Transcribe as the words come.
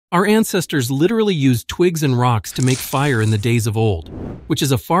Our ancestors literally used twigs and rocks to make fire in the days of old, which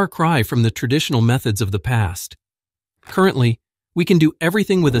is a far cry from the traditional methods of the past. Currently, we can do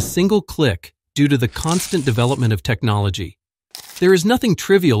everything with a single click due to the constant development of technology. There is nothing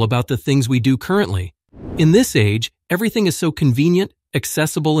trivial about the things we do currently. In this age, everything is so convenient,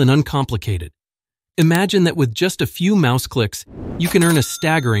 accessible, and uncomplicated. Imagine that with just a few mouse clicks, you can earn a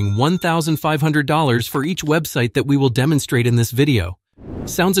staggering $1,500 for each website that we will demonstrate in this video.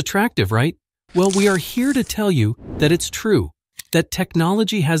 Sounds attractive, right? Well, we are here to tell you that it's true, that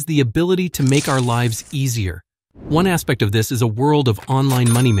technology has the ability to make our lives easier. One aspect of this is a world of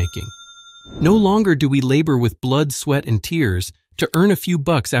online money-making. No longer do we labor with blood, sweat, and tears to earn a few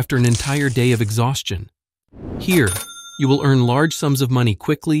bucks after an entire day of exhaustion. Here, you will earn large sums of money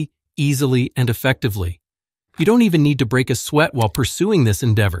quickly, easily, and effectively. You don't even need to break a sweat while pursuing this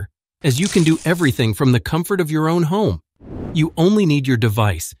endeavor, as you can do everything from the comfort of your own home. You only need your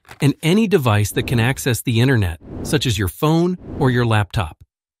device, and any device that can access the internet, such as your phone or your laptop.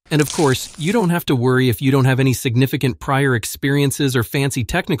 And of course, you don't have to worry if you don't have any significant prior experiences or fancy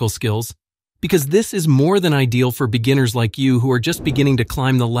technical skills, because this is more than ideal for beginners like you who are just beginning to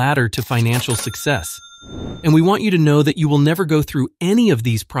climb the ladder to financial success. And we want you to know that you will never go through any of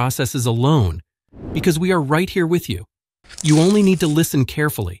these processes alone, because we are right here with you. You only need to listen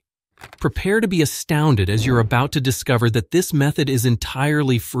carefully. Prepare to be astounded as you're about to discover that this method is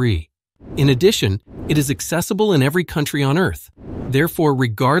entirely free. In addition, it is accessible in every country on Earth. Therefore,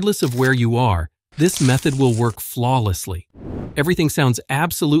 regardless of where you are, this method will work flawlessly. Everything sounds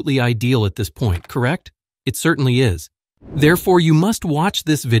absolutely ideal at this point, correct? It certainly is. Therefore, you must watch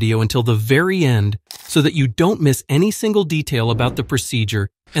this video until the very end so that you don't miss any single detail about the procedure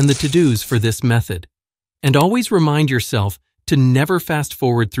and the to-dos for this method. And always remind yourself to never fast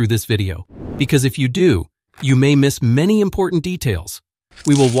forward through this video, because if you do, you may miss many important details.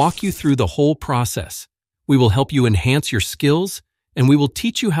 We will walk you through the whole process. We will help you enhance your skills, and we will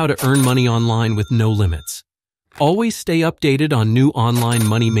teach you how to earn money online with no limits. Always stay updated on new online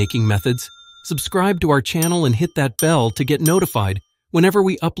money-making methods. Subscribe to our channel and hit that bell to get notified whenever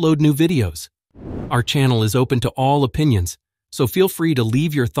we upload new videos. Our channel is open to all opinions, so feel free to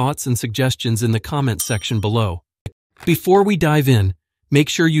leave your thoughts and suggestions in the comment section below. Before we dive in, make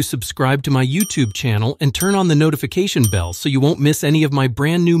sure you subscribe to my YouTube channel and turn on the notification bell so you won't miss any of my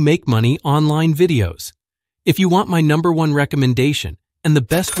brand new Make Money online videos. If you want my #1 recommendation and the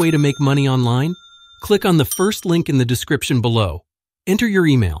best way to make money online, click on the first link in the description below. Enter your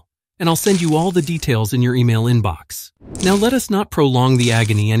email, and I'll send you all the details in your email inbox. Now let us not prolong the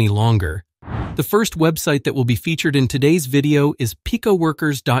agony any longer. The first website that will be featured in today's video is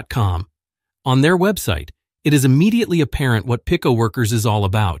PicoWorkers.com. On their website, it is immediately apparent what PicoWorkers is all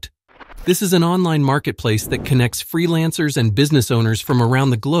about. This is an online marketplace that connects freelancers and business owners from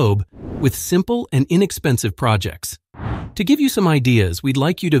around the globe with simple and inexpensive projects. To give you some ideas, we'd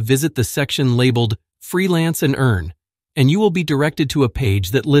like you to visit the section labeled Freelance and Earn, and you will be directed to a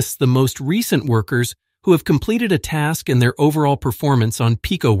page that lists the most recent workers who have completed a task and their overall performance on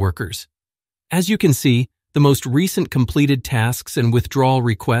PicoWorkers. As you can see, the most recent completed tasks and withdrawal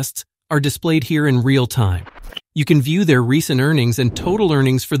requests are displayed here in real time. You can view their recent earnings and total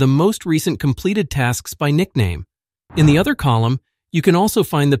earnings for the most recent completed tasks by nickname. In the other column, you can also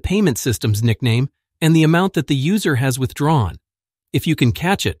find the payment system's nickname and the amount that the user has withdrawn. If you can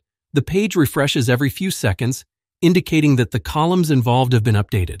catch it, the page refreshes every few seconds, indicating that the columns involved have been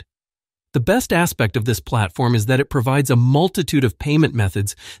updated. The best aspect of this platform is that it provides a multitude of payment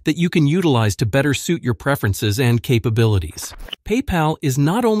methods that you can utilize to better suit your preferences and capabilities. PayPal is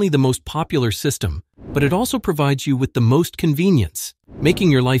not only the most popular system, but it also provides you with the most convenience,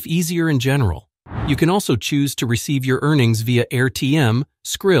 making your life easier in general. You can also choose to receive your earnings via AirTM,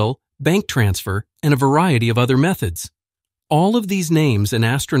 Skrill, bank transfer, and a variety of other methods. All of these names and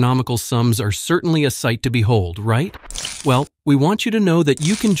astronomical sums are certainly a sight to behold, right? Well, we want you to know that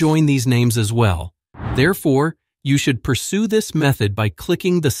you can join these names as well. Therefore, you should pursue this method by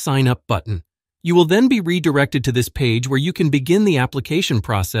clicking the Sign Up button. You will then be redirected to this page where you can begin the application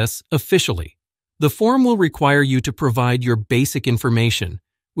process officially. The form will require you to provide your basic information,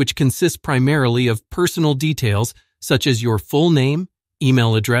 which consists primarily of personal details such as your full name,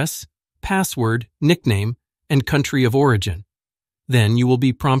 email address, password, nickname, and country of origin. Then you will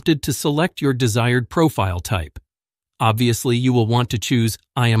be prompted to select your desired profile type. Obviously, you will want to choose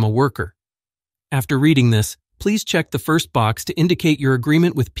I am a worker. After reading this, please check the first box to indicate your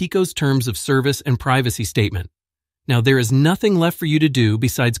agreement with Pico's Terms of Service and Privacy Statement. Now, there is nothing left for you to do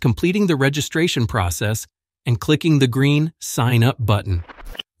besides completing the registration process and clicking the green Sign Up button.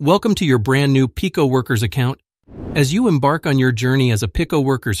 Welcome to your brand new PicoWorkers account, As you embark on your journey as a Pico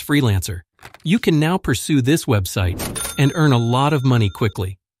Workers freelancer, you can now pursue this website and earn a lot of money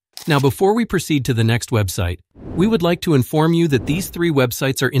quickly. Now, before we proceed to the next website, we would like to inform you that these three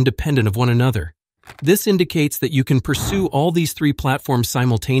websites are independent of one another. This indicates that you can pursue all these three platforms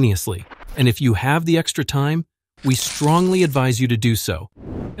simultaneously, and if you have the extra time, we strongly advise you to do so,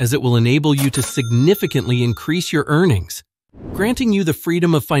 as it will enable you to significantly increase your earnings, granting you the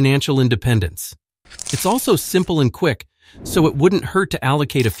freedom of financial independence. It's also simple and quick, so it wouldn't hurt to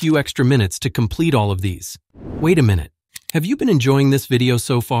allocate a few extra minutes to complete all of these. Wait a minute. Have you been enjoying this video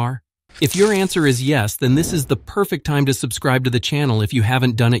so far? If your answer is yes, then this is the perfect time to subscribe to the channel if you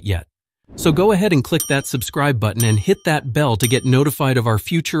haven't done it yet. So go ahead and click that subscribe button and hit that bell to get notified of our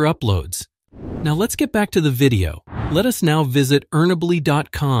future uploads. Now let's get back to the video. Let us now visit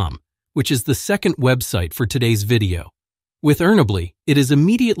Earnably.com, which is the second website for today's video. With Earnably, it is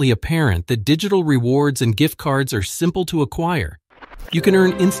immediately apparent that digital rewards and gift cards are simple to acquire. You can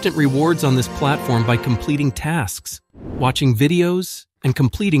earn instant rewards on this platform by completing tasks, watching videos, and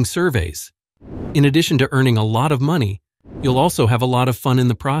completing surveys. In addition to earning a lot of money, you'll also have a lot of fun in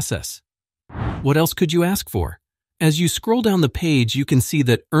the process. What else could you ask for? As you scroll down the page, you can see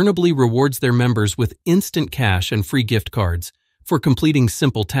that Earnably rewards their members with instant cash and free gift cards for completing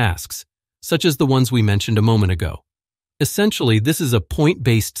simple tasks, such as the ones we mentioned a moment ago. Essentially, this is a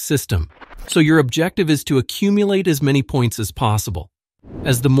point-based system, so your objective is to accumulate as many points as possible.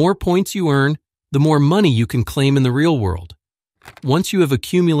 As the more points you earn, the more money you can claim in the real world. Once you have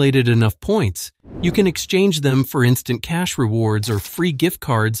accumulated enough points, you can exchange them for instant cash rewards or free gift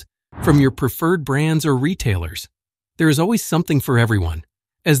cards from your preferred brands or retailers. There is always something for everyone,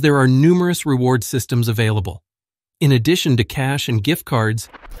 as there are numerous reward systems available. In addition to cash and gift cards,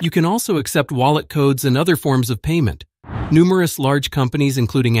 you can also accept wallet codes and other forms of payment. Numerous large companies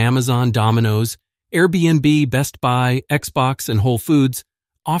including Amazon, Domino's, Airbnb, Best Buy, Xbox, and Whole Foods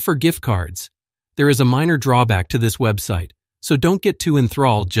offer gift cards. There is a minor drawback to this website, so don't get too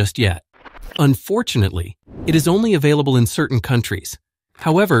enthralled just yet. Unfortunately, it is only available in certain countries.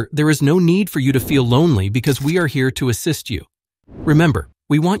 However, there is no need for you to feel lonely because we are here to assist you. Remember,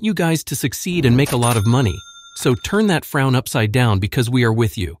 we want you guys to succeed and make a lot of money, so turn that frown upside down because we are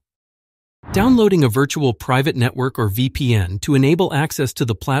with you. Downloading a virtual private network or VPN to enable access to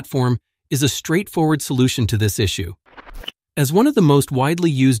the platform is a straightforward solution to this issue. As one of the most widely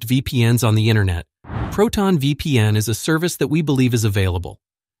used VPNs on the internet, Proton VPN is a service that we believe is available.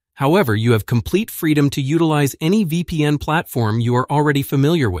 However, you have complete freedom to utilize any VPN platform you are already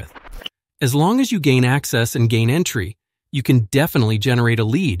familiar with. As long as you gain access and gain entry, you can definitely generate a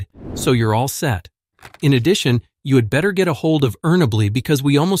lead, so you're all set. In addition, you had better get a hold of Earnably because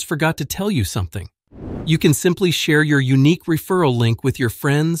we almost forgot to tell you something. You can simply share your unique referral link with your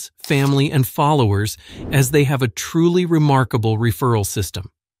friends, family, and followers as they have a truly remarkable referral system.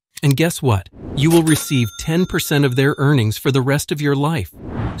 And guess what? You will receive 10% of their earnings for the rest of your life.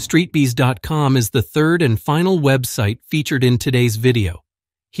 StreetBees.com is the third and final website featured in today's video.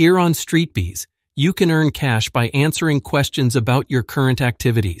 Here on StreetBees, you can earn cash by answering questions about your current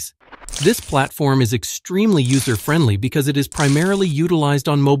activities. This platform is extremely user-friendly because it is primarily utilized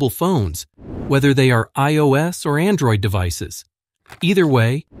on mobile phones, whether they are iOS or Android devices. Either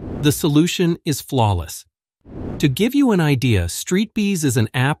way, the solution is flawless. To give you an idea, StreetBees is an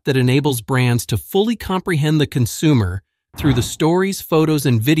app that enables brands to fully comprehend the consumer through the stories, photos,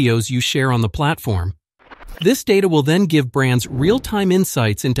 and videos you share on the platform. This data will then give brands real-time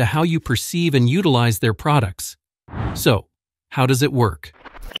insights into how you perceive and utilize their products. So, how does it work?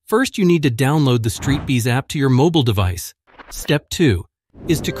 First, you need to download the StreetBees app to your mobile device. Step 2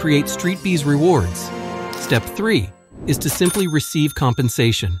 is to create StreetBees rewards. Step 3 is to simply receive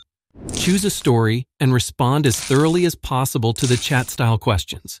compensation. Choose a story and respond as thoroughly as possible to the chat-style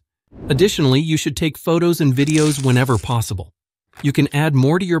questions. Additionally, you should take photos and videos whenever possible. You can add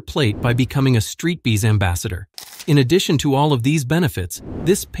more to your plate by becoming a StreetBees ambassador. In addition to all of these benefits,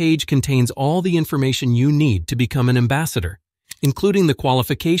 this page contains all the information you need to become an ambassador, including the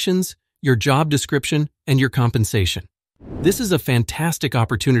qualifications, your job description, and your compensation. This is a fantastic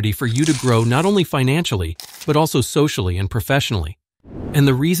opportunity for you to grow not only financially, but also socially and professionally. And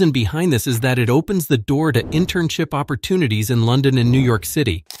the reason behind this is that it opens the door to internship opportunities in London and New York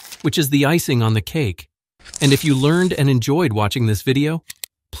City, which is the icing on the cake. And if you learned and enjoyed watching this video,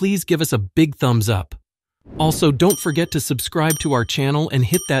 please give us a big thumbs up. Also, don't forget to subscribe to our channel and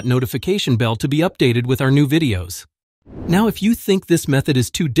hit that notification bell to be updated with our new videos. Now, if you think this method is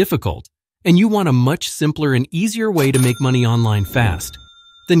too difficult, and you want a much simpler and easier way to make money online fast,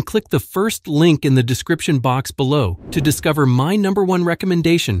 then click the first link in the description box below to discover my #1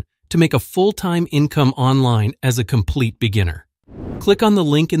 recommendation to make a full-time income online as a complete beginner. Click on the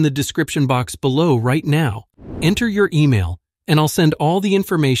link in the description box below right now, enter your email, and I'll send all the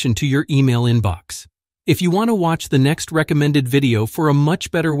information to your email inbox. If you want to watch the next recommended video for a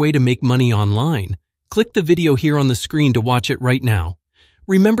much better way to make money online, click the video here on the screen to watch it right now.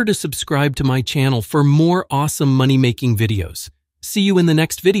 Remember to subscribe to my channel for more awesome money-making videos. See you in the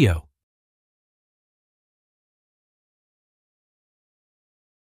next video.